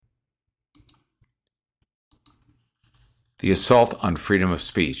The Assault on Freedom of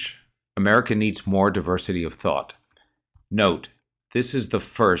Speech. America needs more diversity of thought. Note, this is the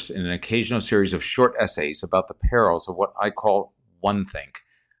first in an occasional series of short essays about the perils of what I call one-think,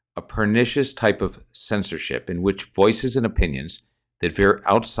 a pernicious type of censorship in which voices and opinions that veer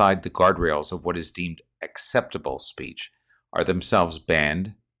outside the guardrails of what is deemed acceptable speech are themselves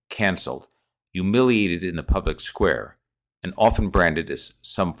banned, canceled, humiliated in the public square, and often branded as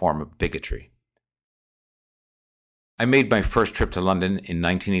some form of bigotry. I made my first trip to London in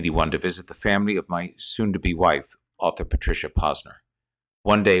 1981 to visit the family of my soon-to-be wife, author Patricia Posner.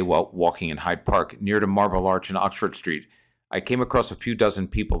 One day, while walking in Hyde Park, near to Marble Arch and Oxford Street, I came across a few dozen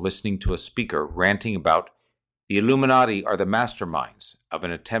people listening to a speaker ranting about the Illuminati are the masterminds of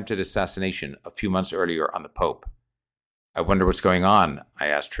an attempted assassination a few months earlier on the Pope. I wonder what's going on, I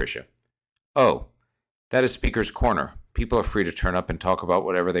asked Tricia. Oh, that is Speaker's Corner. People are free to turn up and talk about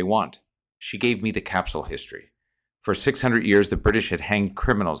whatever they want. She gave me the capsule history. For 600 years, the British had hanged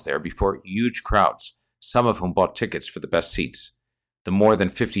criminals there before huge crowds, some of whom bought tickets for the best seats. The more than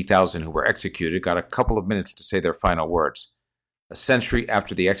 50,000 who were executed got a couple of minutes to say their final words. A century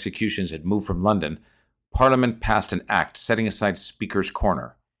after the executions had moved from London, Parliament passed an act setting aside Speaker's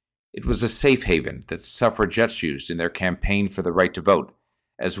Corner. It was a safe haven that suffragettes used in their campaign for the right to vote,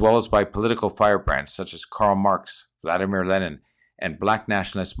 as well as by political firebrands such as Karl Marx, Vladimir Lenin, and black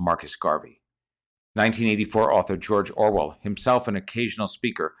nationalist Marcus Garvey. 1984 author George Orwell, himself an occasional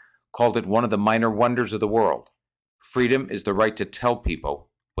speaker, called it one of the minor wonders of the world. Freedom is the right to tell people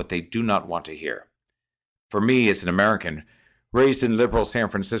what they do not want to hear. For me, as an American, raised in liberal San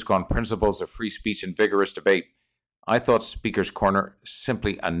Francisco on principles of free speech and vigorous debate, I thought Speaker's Corner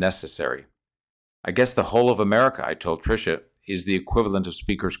simply unnecessary. I guess the whole of America, I told Tricia, is the equivalent of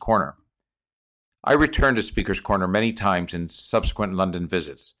Speaker's Corner. I returned to Speaker's Corner many times in subsequent London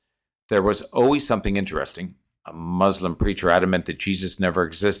visits. There was always something interesting. A Muslim preacher adamant that Jesus never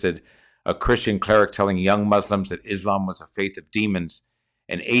existed, a Christian cleric telling young Muslims that Islam was a faith of demons,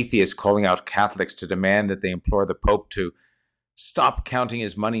 an atheist calling out Catholics to demand that they implore the Pope to stop counting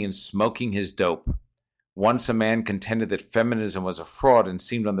his money and smoking his dope. Once a man contended that feminism was a fraud and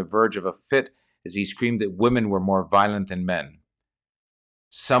seemed on the verge of a fit as he screamed that women were more violent than men.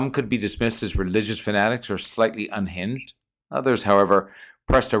 Some could be dismissed as religious fanatics or slightly unhinged. Others, however,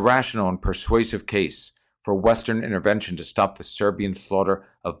 pressed a rational and persuasive case for Western intervention to stop the Serbian slaughter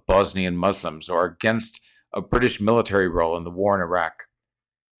of Bosnian Muslims or against a British military role in the war in Iraq.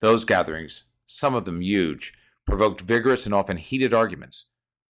 Those gatherings, some of them huge, provoked vigorous and often heated arguments.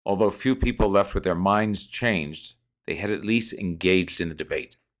 Although few people left with their minds changed, they had at least engaged in the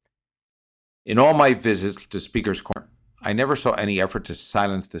debate. In all my visits to Speaker's Corner, I never saw any effort to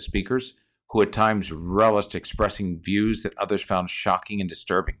silence the speakers, who at times relished expressing views that others found shocking and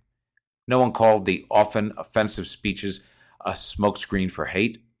disturbing. No one called the often offensive speeches a smokescreen for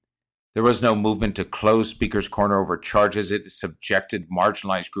hate. There was no movement to close Speaker's Corner over charges it subjected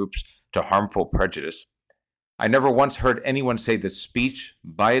marginalized groups to harmful prejudice. I never once heard anyone say that speech,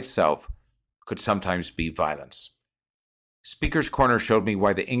 by itself, could sometimes be violence. Speaker's Corner showed me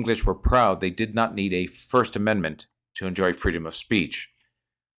why the English were proud they did not need a First Amendment to enjoy freedom of speech.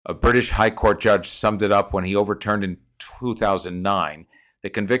 A British High Court judge summed it up when he overturned in 2009 the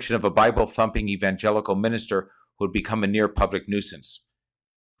conviction of a Bible-thumping evangelical minister who had become a near-public nuisance.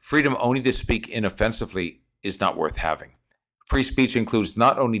 Freedom only to speak inoffensively is not worth having. Free speech includes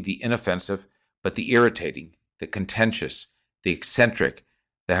not only the inoffensive, but the irritating, the contentious, the eccentric,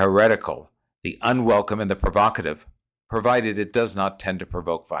 the heretical, the unwelcome, and the provocative, provided it does not tend to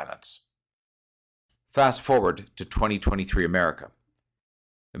provoke violence. Fast forward to 2023 America.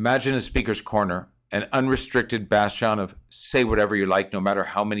 Imagine a Speaker's Corner, an unrestricted bastion of say whatever you like no matter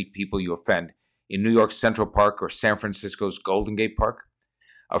how many people you offend, in New York's Central Park or San Francisco's Golden Gate Park.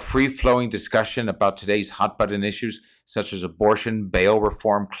 A free-flowing discussion about today's hot-button issues such as abortion, bail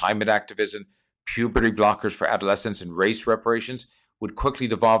reform, climate activism, puberty blockers for adolescents, and race reparations would quickly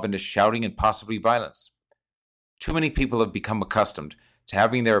devolve into shouting and possibly violence. Too many people have become accustomed to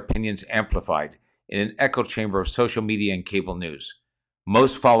having their opinions amplified in an echo chamber of social media and cable news.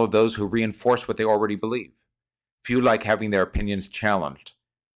 Most follow those who reinforce what they already believe. Few like having their opinions challenged.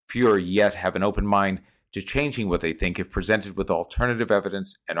 Fewer yet have an open mind to changing what they think if presented with alternative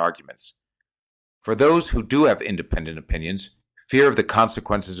evidence and arguments. For those who do have independent opinions, fear of the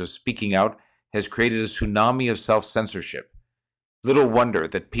consequences of speaking out has created a tsunami of self-censorship. Little wonder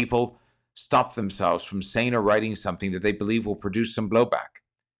that people stop themselves from saying or writing something that they believe will produce some blowback.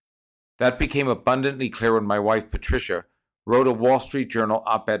 That became abundantly clear when my wife, Patricia, wrote a Wall Street Journal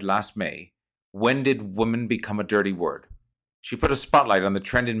op-ed last May, "When Did Women Become a Dirty Word?" She put a spotlight on the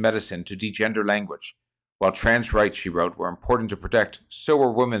trend in medicine to degender language, While trans rights, she wrote, were important to protect, so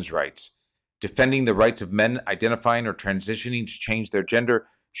were women's rights. Defending the rights of men identifying or transitioning to change their gender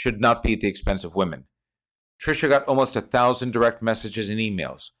should not be at the expense of women. Tricia got almost 1,000 direct messages and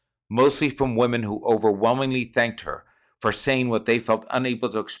emails, mostly from women who overwhelmingly thanked her for saying what they felt unable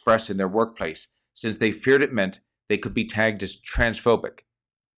to express in their workplace, since they feared it meant they could be tagged as transphobic.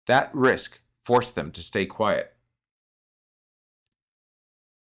 That risk forced them to stay quiet.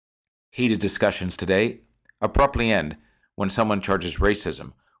 Heated discussions today abruptly end when someone charges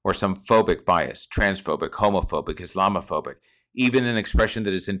racism or some phobic bias, transphobic, homophobic, Islamophobic, even an expression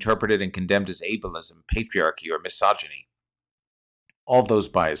that is interpreted and condemned as ableism, patriarchy, or misogyny. All those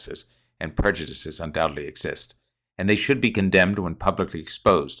biases and prejudices undoubtedly exist, and they should be condemned when publicly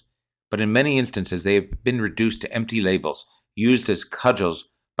exposed. But in many instances, they have been reduced to empty labels, used as cudgels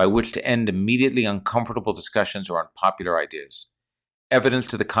by which to end immediately uncomfortable discussions or unpopular ideas. Evidence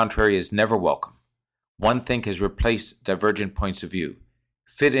to the contrary is never welcome. One think has replaced divergent points of view.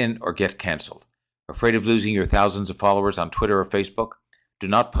 Fit in or get canceled. Afraid of losing your thousands of followers on Twitter or Facebook? Do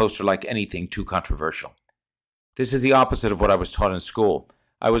not post or like anything too controversial. This is the opposite of what I was taught in school.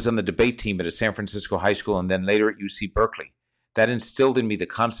 I was on the debate team at a San Francisco high school and then later at UC Berkeley. That instilled in me the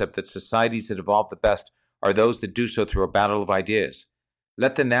concept that societies that evolve the best are those that do so through a battle of ideas.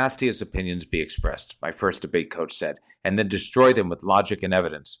 Let the nastiest opinions be expressed, my first debate coach said, and then destroy them with logic and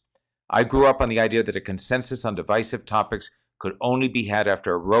evidence. I grew up on the idea that a consensus on divisive topics could only be had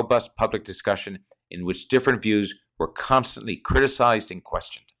after a robust public discussion in which different views were constantly criticized and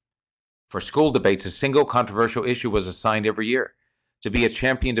questioned. For school debates, a single controversial issue was assigned every year. To be a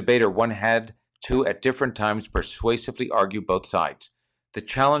champion debater, one had to, at different times, persuasively argue both sides. The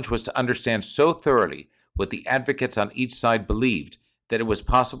challenge was to understand so thoroughly what the advocates on each side believed that it was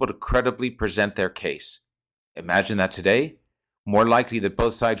possible to credibly present their case. Imagine that today? More likely that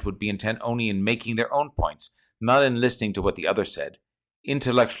both sides would be intent only in making their own points, not in listening to what the other said.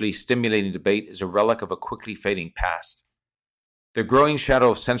 Intellectually stimulating debate is a relic of a quickly fading past. The growing shadow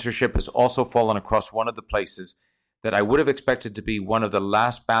of censorship has also fallen across one of the places that I would have expected to be one of the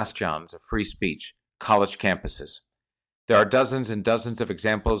last bastions of free speech, college campuses. There are dozens and dozens of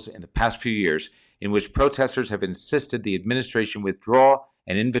examples in the past few years in which protesters have insisted the administration withdraw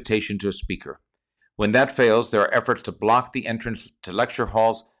an invitation to a speaker. When that fails, there are efforts to block the entrance to lecture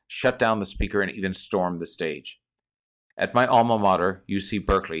halls, shut down the speaker, and even storm the stage. At my alma mater, UC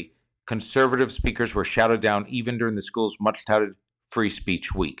Berkeley, conservative speakers were shouted down even during the school's much-touted Free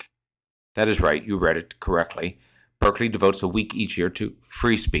Speech Week. That is right, you read it correctly. Berkeley devotes a week each year to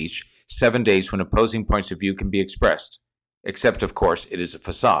free speech, 7 days when opposing points of view can be expressed. Except, of course, it is a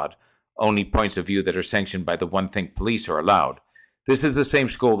facade. Only points of view that are sanctioned by the One Think police are allowed. This is the same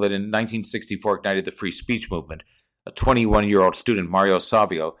school that in 1964 ignited the free speech movement. A 21-year-old student, Mario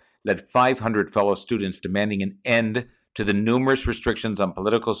Savio, led 500 fellow students demanding an end to the numerous restrictions on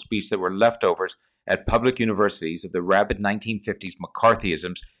political speech that were leftovers at public universities of the rabid 1950s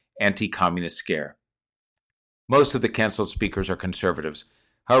McCarthyism's anti-communist scare. Most of the canceled speakers are conservatives.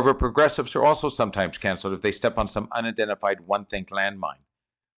 However, progressives are also sometimes canceled if they step on some unidentified One Think landmine.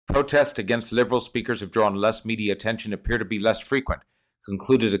 Protests against liberal speakers have drawn less media attention, appear to be less frequent,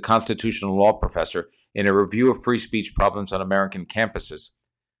 concluded a constitutional law professor in a review of free speech problems on American campuses.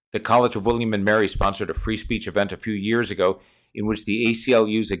 The College of William and Mary sponsored a free speech event a few years ago in which the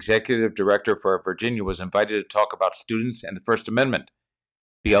ACLU's executive director for Virginia was invited to talk about students and the First Amendment.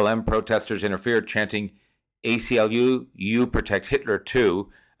 BLM protesters interfered, chanting, "ACLU, you protect Hitler too,"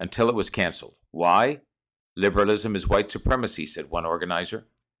 until it was canceled. Why? Liberalism is white supremacy, said one organizer.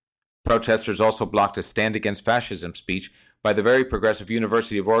 Protesters also blocked a Stand Against Fascism speech by the very progressive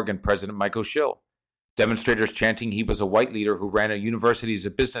University of Oregon president Michael Schill. Demonstrators chanting he was a white leader who ran a university as a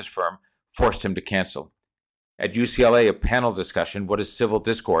business firm forced him to cancel. At UCLA, a panel discussion, What is Civil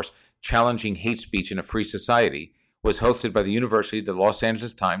Discourse? Challenging Hate Speech in a Free Society, was hosted by the University, the Los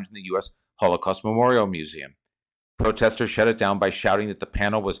Angeles Times, and the U.S. Holocaust Memorial Museum. Protesters shut it down by shouting that the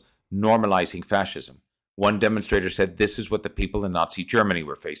panel was normalizing fascism. One demonstrator said this is what the people in Nazi Germany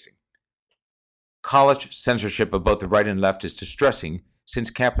were facing. College censorship of both the right and left is distressing, since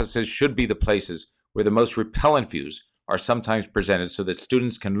campuses should be the places where the most repellent views are sometimes presented so that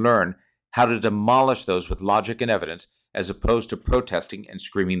students can learn how to demolish those with logic and evidence as opposed to protesting and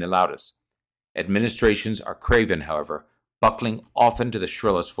screaming the loudest. Administrations are craven, however, buckling often to the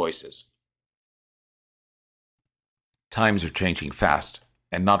shrillest voices. Times are changing fast,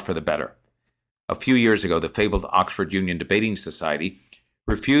 and not for the better. A few years ago, the fabled Oxford Union Debating Society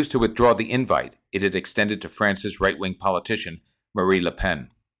refused to withdraw the invite it had extended to France's right-wing politician, Marine Le Pen.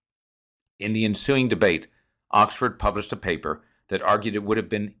 In the ensuing debate, Oxford published a paper that argued it would have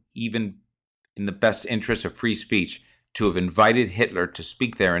been even in the best interest of free speech to have invited Hitler to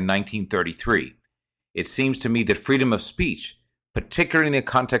speak there in 1933. It seems to me that freedom of speech, particularly in the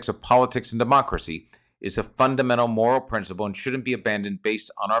context of politics and democracy, is a fundamental moral principle and shouldn't be abandoned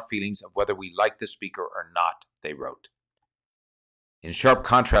based on our feelings of whether we like the speaker or not, they wrote. In sharp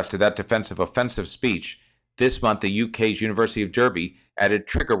contrast to that defense of offensive speech, this month the UK's University of Derby added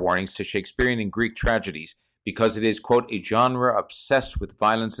trigger warnings to Shakespearean and Greek tragedies because it is, quote, a genre obsessed with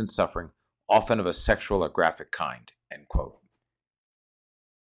violence and suffering, often of a sexual or graphic kind, end quote.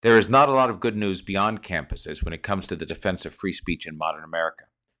 There is not a lot of good news beyond campuses when it comes to the defense of free speech in modern America.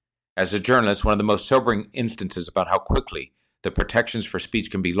 As a journalist, one of the most sobering instances about how quickly the protections for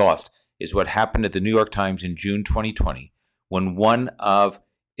speech can be lost is what happened at the New York Times in June 2020, when one of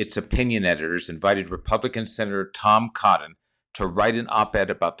its opinion editors invited Republican Senator Tom Cotton to write an op-ed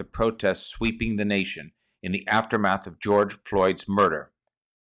about the protests sweeping the nation in the aftermath of George Floyd's murder.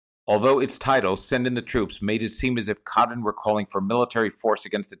 Although its title, Send in the Troops, made it seem as if Cotton were calling for military force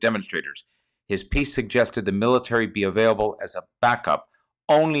against the demonstrators, his piece suggested the military be available as a backup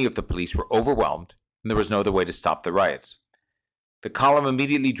only if the police were overwhelmed and there was no other way to stop the riots. The column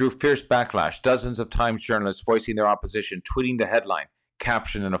immediately drew fierce backlash, dozens of Times journalists voicing their opposition, tweeting the headline,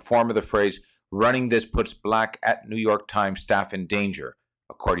 captioned in a form of the phrase, "Running this puts black at New York Times staff in danger,"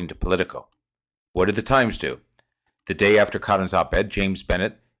 according to Politico. What did the Times do? The day after Cotton's op-ed, James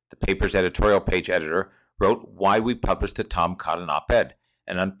Bennett, the paper's editorial page editor, wrote why we published the Tom Cotton op-ed,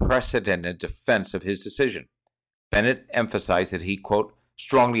 an unprecedented defense of his decision. Bennett emphasized that he, quote,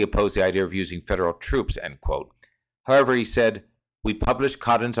 strongly opposed the idea of using federal troops, end quote. However, he said, we published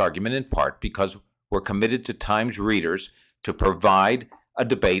Cotton's argument in part because we're committed to Times readers to provide a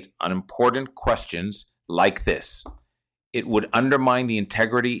debate on important questions like this. It would undermine the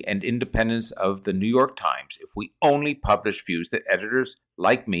integrity and independence of the New York Times if we only published views that editors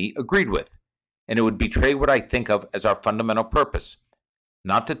like me agreed with, and it would betray what I think of as our fundamental purpose,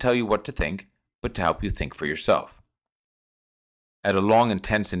 not to tell you what to think, but to help you think for yourself. At a long and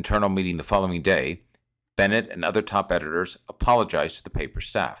tense internal meeting the following day, Bennett and other top editors apologized to the paper's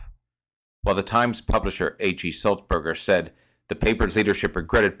staff. While the Times publisher A.G. Sulzberger said the paper's leadership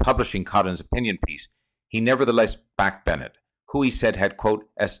regretted publishing Cotton's opinion piece, he nevertheless backed Bennett, who he said had, quote,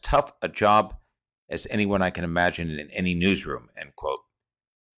 as tough a job as anyone I can imagine in any newsroom, end quote.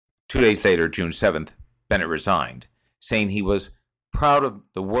 2 days later, June 7th, Bennett resigned, saying he was proud of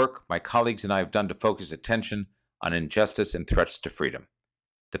the work my colleagues and I have done to focus attention on injustice and threats to freedom.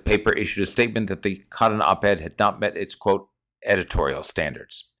 The paper issued a statement that the Cotton op-ed had not met its, quote, editorial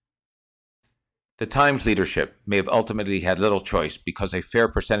standards. The Times leadership may have ultimately had little choice because a fair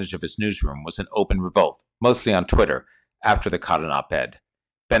percentage of its newsroom was in open revolt, mostly on Twitter, after the Cotton op-ed.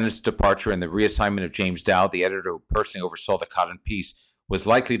 Bennett's departure and the reassignment of James Dow, the editor who personally oversaw the Cotton piece, was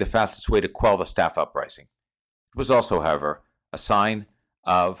likely the fastest way to quell the staff uprising. It was also, however, a sign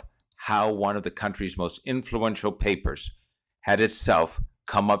of how one of the country's most influential papers had itself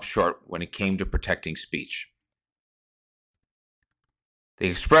come up short when it came to protecting speech. The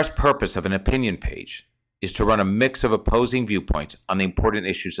express purpose of an opinion page is to run a mix of opposing viewpoints on the important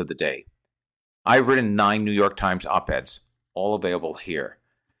issues of the day. I've written 9 New York Times op-eds, all available here.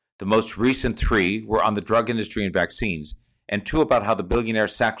 The most recent 3 were on the drug industry and vaccines, and 2 about how the billionaire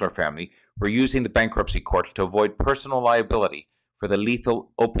Sackler family were using the bankruptcy courts to avoid personal liability for the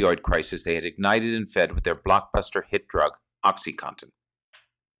lethal opioid crisis they had ignited and fed with their blockbuster hit drug, OxyContin.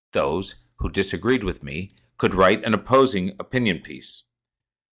 Those who disagreed with me could write an opposing opinion piece.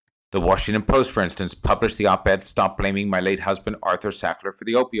 The Washington Post, for instance, published the op-ed Stop Blaming My Late Husband Arthur Sackler for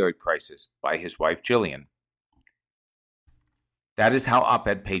the Opioid Crisis by his wife Jillian. That is how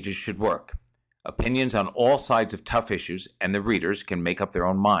op-ed pages should work. Opinions on all sides of tough issues, and the readers can make up their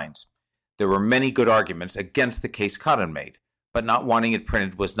own minds. There were many good arguments against the case Cotton made, but not wanting it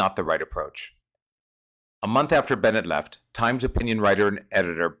printed was not the right approach. A month after Bennett left, Times opinion writer and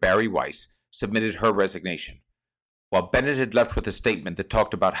editor Bari Weiss submitted her resignation. While Bennett had left with a statement that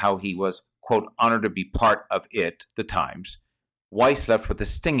talked about how he was, quote, honored to be part of it, the Times, Weiss left with a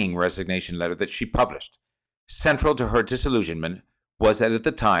stinging resignation letter that she published. Central to her disillusionment was that at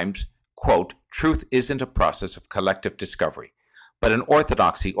the Times, quote, truth isn't a process of collective discovery, but an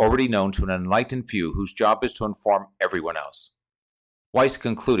orthodoxy already known to an enlightened few whose job is to inform everyone else. Weiss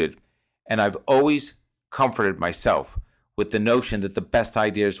concluded, and I've always comforted myself with the notion that the best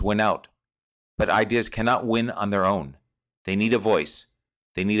ideas win out. But ideas cannot win on their own. They need a voice.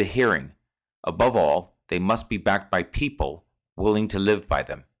 They need a hearing. Above all, they must be backed by people willing to live by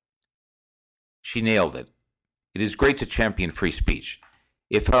them. She nailed it. It is great to champion free speech.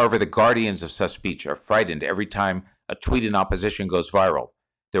 If, however, the guardians of such speech are frightened every time a tweet in opposition goes viral,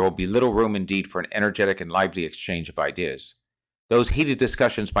 there will be little room indeed for an energetic and lively exchange of ideas. Those heated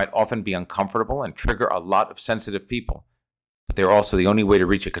discussions might often be uncomfortable and trigger a lot of sensitive people, but they are also the only way to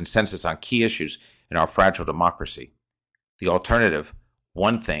reach a consensus on key issues in our fragile democracy. The alternative,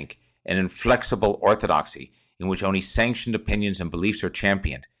 one think, an inflexible orthodoxy in which only sanctioned opinions and beliefs are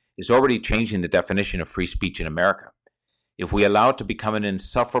championed, is already changing the definition of free speech in America. If we allow it to become an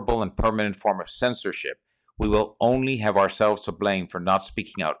insufferable and permanent form of censorship, we will only have ourselves to blame for not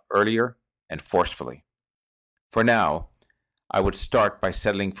speaking out earlier and forcefully. For now, I would start by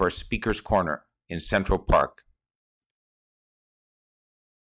settling for a speaker's corner in Central Park